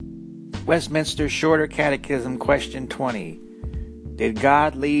Westminster Shorter Catechism, Question 20. Did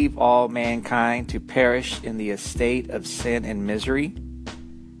God leave all mankind to perish in the estate of sin and misery?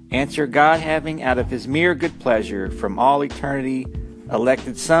 Answer: God, having out of his mere good pleasure from all eternity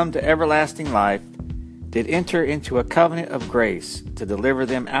elected some to everlasting life, did enter into a covenant of grace to deliver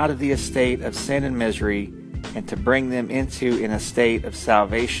them out of the estate of sin and misery and to bring them into an estate of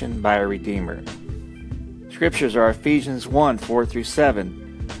salvation by a Redeemer. Scriptures are Ephesians 1, 4-7.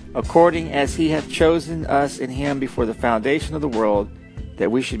 According as he hath chosen us in him before the foundation of the world, that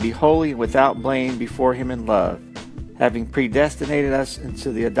we should be holy and without blame before him in love, having predestinated us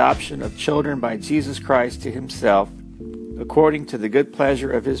into the adoption of children by Jesus Christ to himself, according to the good pleasure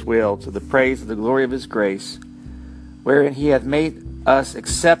of his will, to the praise of the glory of his grace, wherein he hath made us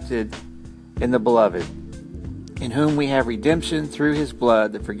accepted in the beloved, in whom we have redemption through his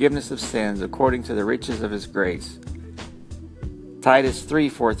blood, the forgiveness of sins, according to the riches of his grace. Titus 3,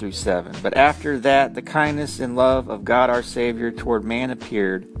 4-7. But after that the kindness and love of God our Savior toward man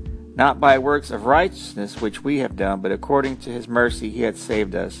appeared, not by works of righteousness which we have done, but according to his mercy he hath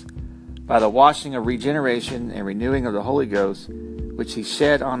saved us, by the washing of regeneration and renewing of the Holy Ghost, which he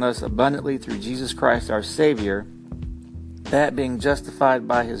shed on us abundantly through Jesus Christ our Savior, that being justified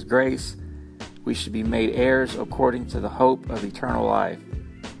by his grace, we should be made heirs according to the hope of eternal life.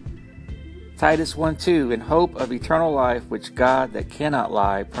 Titus 1:2, in hope of eternal life, which God that cannot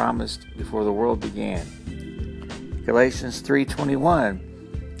lie promised before the world began. Galatians 3:21,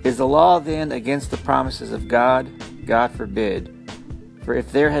 is the law then against the promises of God? God forbid. For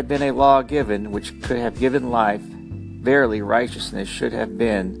if there had been a law given which could have given life, verily righteousness should have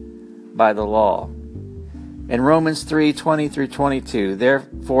been by the law. In Romans 3:20-22,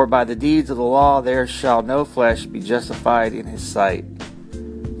 therefore by the deeds of the law there shall no flesh be justified in his sight.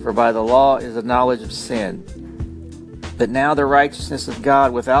 For by the law is the knowledge of sin. But now the righteousness of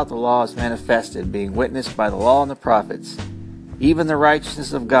God without the law is manifested, being witnessed by the law and the prophets, even the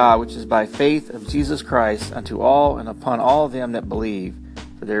righteousness of God, which is by faith of Jesus Christ, unto all and upon all them that believe,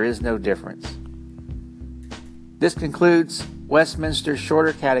 for there is no difference. This concludes Westminster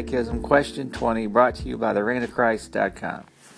Shorter Catechism, Question 20, brought to you by thereignofchrist.com.